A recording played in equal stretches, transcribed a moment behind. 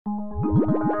Hey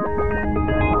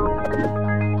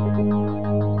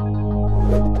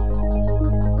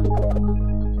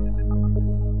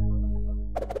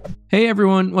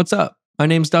everyone, what's up? My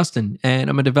name's Dustin, and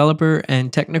I'm a developer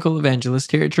and technical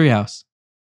evangelist here at Treehouse.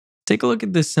 Take a look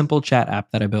at this simple chat app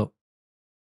that I built.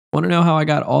 Want to know how I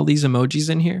got all these emojis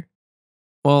in here?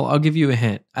 Well, I'll give you a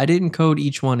hint. I didn't code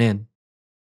each one in.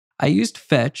 I used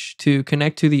Fetch to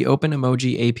connect to the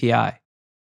OpenEmoji API.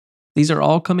 These are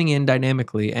all coming in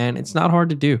dynamically, and it's not hard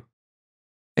to do.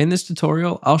 In this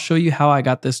tutorial, I'll show you how I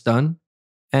got this done.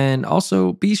 And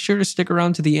also, be sure to stick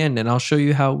around to the end and I'll show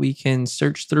you how we can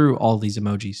search through all these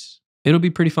emojis. It'll be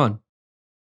pretty fun.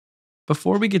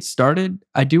 Before we get started,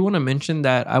 I do want to mention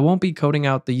that I won't be coding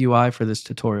out the UI for this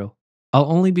tutorial. I'll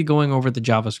only be going over the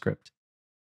JavaScript.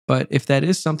 But if that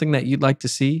is something that you'd like to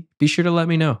see, be sure to let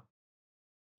me know.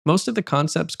 Most of the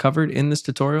concepts covered in this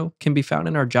tutorial can be found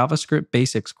in our JavaScript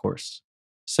Basics course.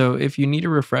 So if you need a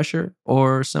refresher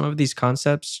or some of these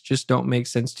concepts just don't make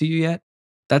sense to you yet,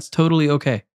 that's totally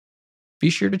okay. Be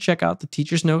sure to check out the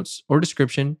teacher's notes or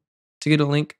description to get a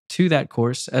link to that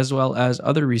course as well as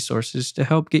other resources to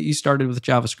help get you started with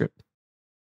JavaScript.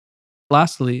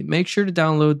 Lastly, make sure to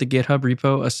download the GitHub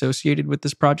repo associated with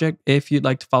this project if you'd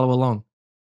like to follow along.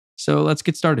 So let's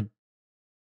get started.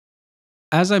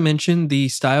 As I mentioned, the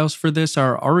styles for this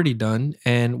are already done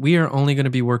and we are only going to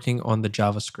be working on the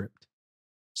JavaScript.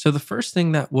 So the first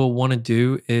thing that we'll want to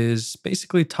do is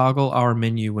basically toggle our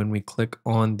menu when we click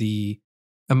on the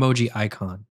emoji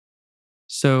icon.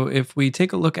 So if we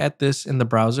take a look at this in the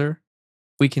browser,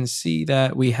 we can see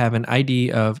that we have an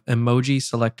ID of emoji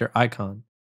selector icon.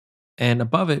 And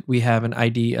above it, we have an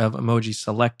ID of emoji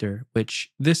selector,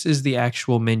 which this is the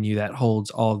actual menu that holds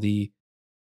all the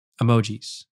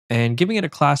emojis. And giving it a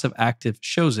class of active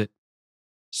shows it.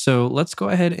 So let's go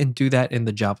ahead and do that in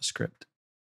the JavaScript.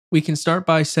 We can start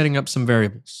by setting up some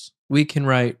variables. We can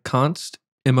write const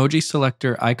emoji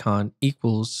selector icon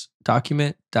equals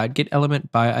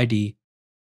document.getElementById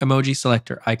emoji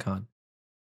selector icon.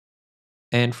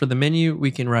 And for the menu, we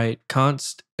can write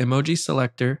const emoji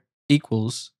selector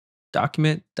equals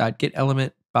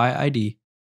document.getElementById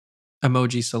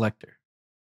emoji selector.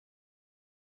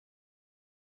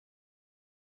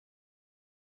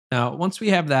 Now, once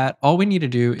we have that, all we need to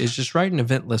do is just write an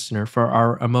event listener for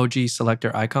our emoji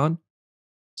selector icon.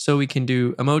 So we can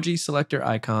do emoji selector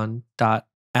icon dot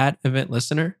add event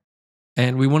listener,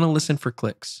 and we want to listen for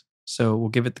clicks. So we'll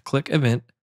give it the click event.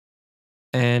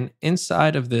 And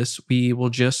inside of this, we will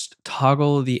just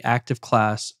toggle the active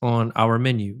class on our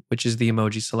menu, which is the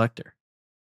emoji selector.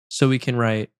 So we can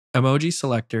write emoji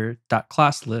selector dot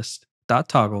class list dot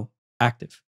toggle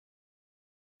active.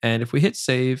 And if we hit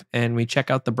save and we check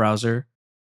out the browser,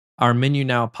 our menu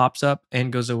now pops up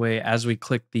and goes away as we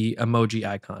click the emoji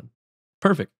icon.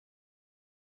 Perfect.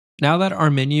 Now that our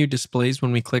menu displays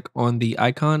when we click on the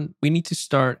icon, we need to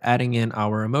start adding in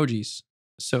our emojis.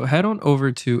 So head on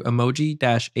over to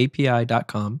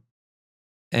emoji-api.com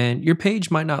and your page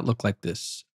might not look like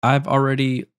this. I've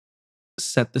already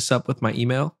set this up with my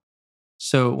email.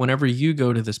 So whenever you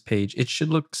go to this page, it should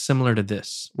look similar to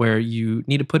this, where you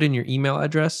need to put in your email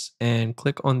address and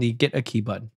click on the Get a Key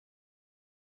button.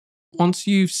 Once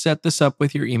you've set this up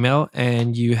with your email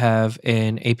and you have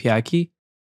an API key,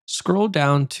 scroll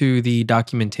down to the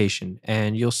documentation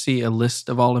and you'll see a list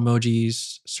of all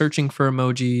emojis, searching for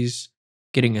emojis,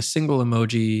 getting a single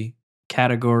emoji,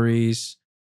 categories,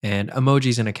 and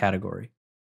emojis in a category.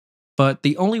 But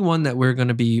the only one that we're going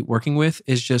to be working with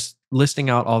is just listing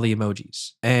out all the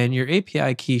emojis. And your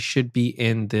API key should be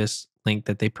in this link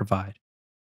that they provide.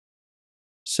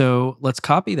 So let's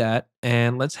copy that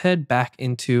and let's head back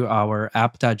into our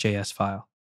app.js file.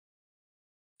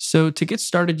 So to get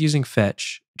started using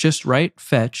fetch, just write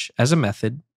fetch as a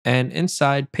method and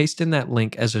inside paste in that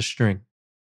link as a string.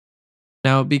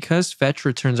 Now, because fetch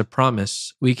returns a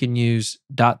promise, we can use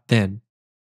 .then.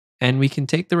 And we can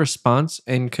take the response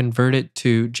and convert it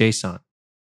to JSON.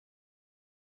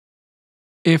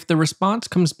 If the response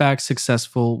comes back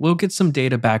successful, we'll get some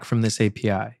data back from this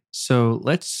API. So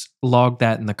let's log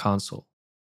that in the console.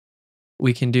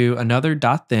 We can do another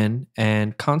 .then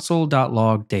and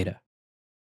console.log data.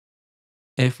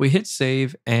 If we hit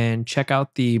save and check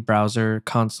out the browser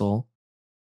console,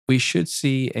 we should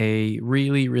see a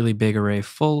really big array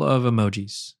full of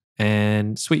emojis.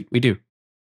 And sweet, we do.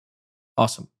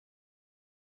 Awesome.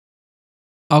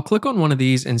 I'll click on one of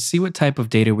these and see what type of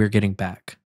data we're getting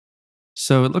back.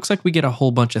 So it looks like we get a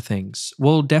whole bunch of things.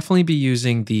 We'll definitely be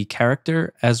using the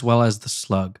character as well as the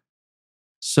slug.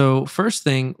 So first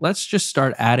thing, let's just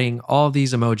start adding all of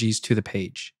these emojis to the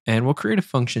page, and we'll create a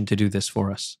function to do this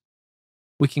for us.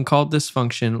 We can call this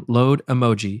function load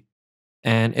emoji,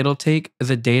 and it'll take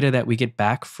the data that we get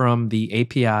back from the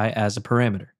API as a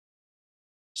parameter.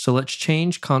 So let's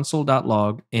change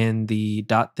console.log in the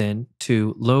 .then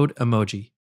to load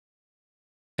emoji.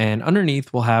 And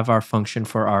underneath, we'll have our function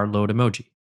for our load emoji.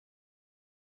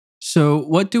 So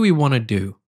what do we want to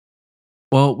do?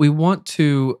 Well, we want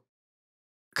to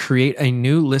create a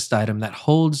new list item that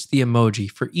holds the emoji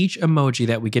for each emoji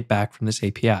that we get back from this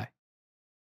API.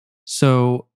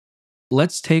 So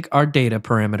let's take our data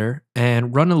parameter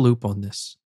and run a loop on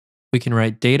this. We can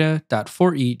write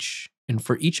data.forEach, and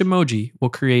for each emoji, we'll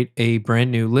create a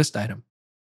brand new list item.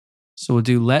 So we'll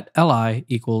do let li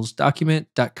equals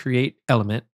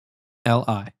document.createElement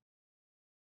li.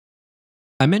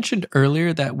 I mentioned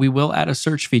earlier that we will add a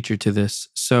search feature to this.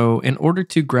 So in order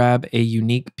to grab a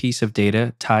unique piece of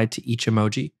data tied to each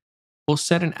emoji, we'll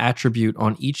set an attribute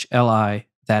on each li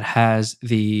that has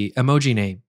the emoji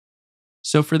name.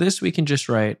 So for this, we can just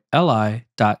write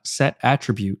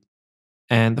li.setAttribute.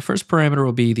 And the first parameter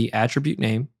will be the attribute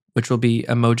name, which will be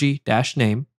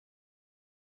emoji-name.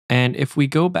 And if we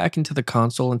go back into the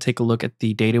console and take a look at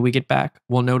the data we get back,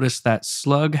 we'll notice that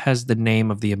slug has the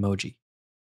name of the emoji.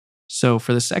 So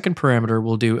for the second parameter,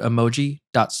 we'll do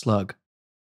emoji.slug.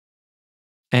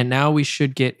 And now we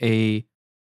should get a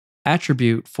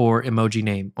attribute for emoji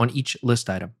name on each list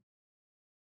item.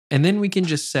 And then we can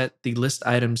just set the list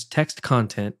item's text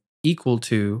content equal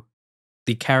to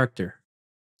the character.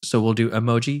 So we'll do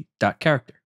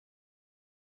emoji.character.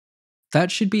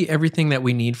 That should be everything that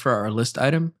we need for our list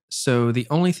item. So the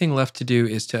only thing left to do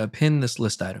is to append this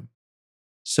list item.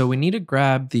 So we need to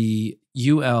grab the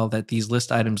UL that these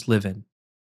list items live in.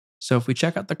 So if we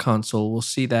check out the console, we'll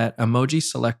see that emoji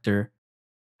selector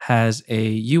has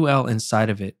a UL inside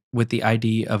of it with the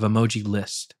ID of emoji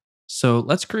list. So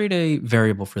let's create a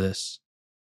variable for this.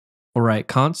 We'll write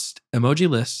const emoji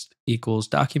list equals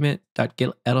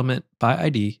document.getElement by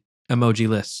ID emoji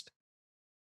list.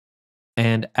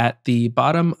 And at the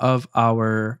bottom of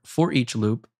our forEach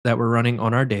loop that we're running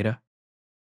on our data,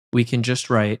 we can just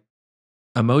write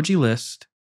emoji list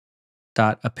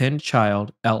dot append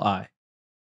child li.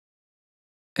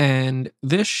 And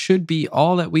this should be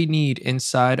all that we need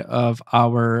inside of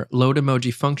our load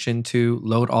emoji function to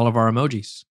load all of our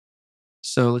emojis.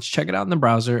 So let's check it out in the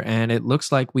browser, and it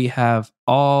looks like we have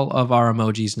all of our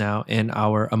emojis now in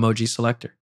our emoji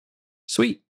selector.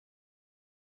 Sweet.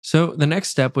 So the next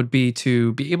step would be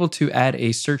to be able to add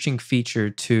a searching feature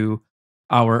to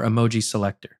our emoji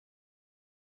selector.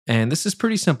 And this is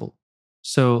pretty simple.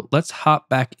 So let's hop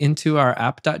back into our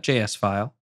app.js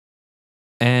file.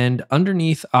 And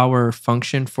underneath our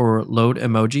function for load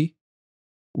emoji,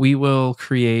 we will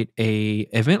create a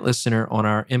event listener on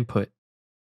our input.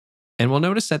 And we'll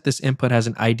notice that this input has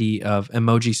an ID of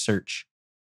emoji search.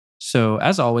 So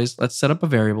as always, let's set up a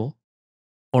variable.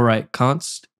 We'll write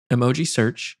const emoji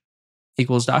search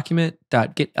equals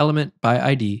document.getElement by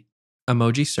ID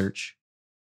emoji search.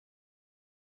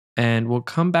 And we'll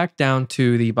come back down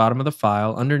to the bottom of the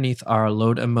file underneath our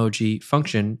load emoji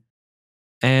function,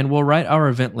 and we'll write our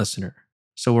event listener.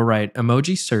 So we'll write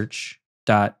emoji search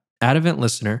dot add event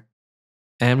listener,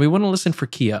 and we want to listen for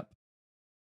key up.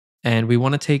 And we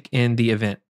want to take in the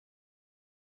event.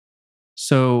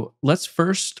 So let's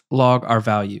first log our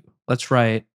value. Let's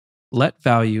write let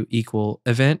value equal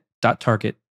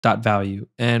event.target.value,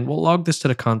 and we'll log this to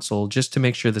the console just to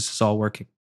make sure this is all working.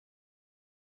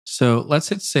 So let's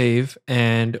hit save,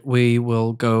 and we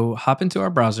will go hop into our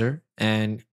browser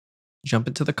and jump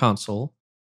into the console.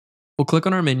 We'll click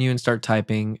on our menu and start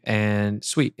typing, and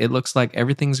sweet, it looks like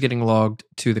everything's getting logged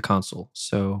to the console.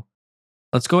 So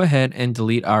let's go ahead and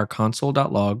delete our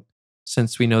console.log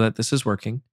since we know that this is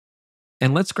working.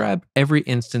 And let's grab every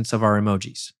instance of our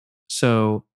emojis.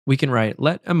 So we can write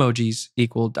let emojis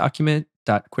equal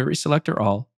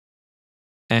document.querySelectorAll,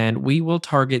 and we will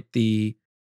target the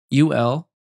UL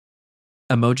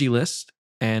emoji list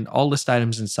and all list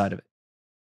items inside of it.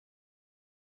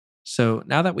 So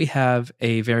now that we have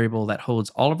a variable that holds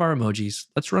all of our emojis,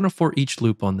 let's run a forEach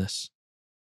loop on this.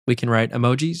 We can write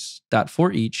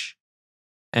emojis.forEach,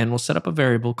 and we'll set up a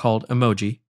variable called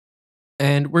emoji.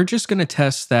 And we're just going to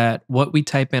test that what we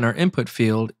type in our input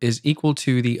field is equal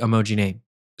to the emoji name.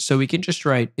 So we can just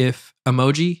write if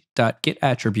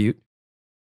emoji.getAttribute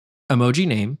emoji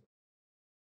name,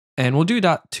 and we'll do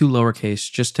dot to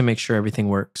lowercase just to make sure everything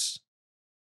works.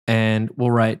 And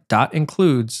we'll write dot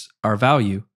includes our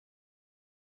value.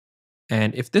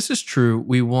 And if this is true,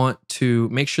 we want to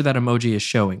make sure that emoji is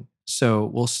showing. So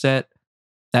we'll set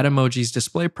that emoji's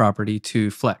display property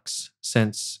to flex,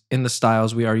 since in the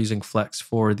styles we are using flex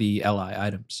for the li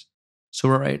items. So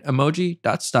we'll write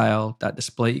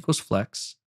emoji.style.display equals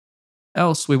flex.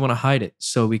 Else we want to hide it,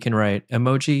 so we can write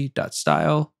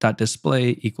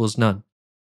emoji.style.display equals none.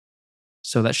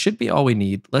 So that should be all we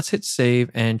need. Let's hit save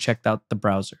and check out the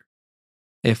browser.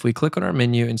 If we click on our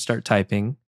menu and start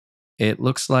typing, it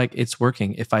looks like it's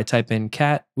working. If I type in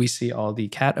cat, we see all the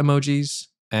cat emojis.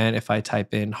 And if I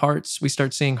type in hearts, we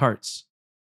start seeing hearts.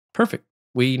 Perfect.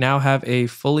 We now have a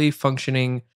fully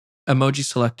functioning emoji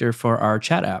selector for our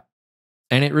chat app.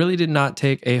 And it really did not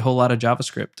take a whole lot of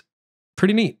JavaScript.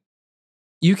 Pretty neat.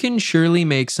 You can surely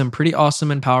make some pretty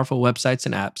awesome and powerful websites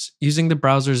and apps using the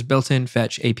browser's built-in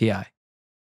Fetch API.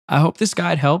 I hope this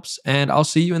guide helps, and I'll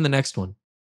see you in the next one.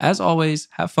 As always,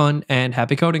 have fun and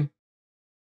happy coding.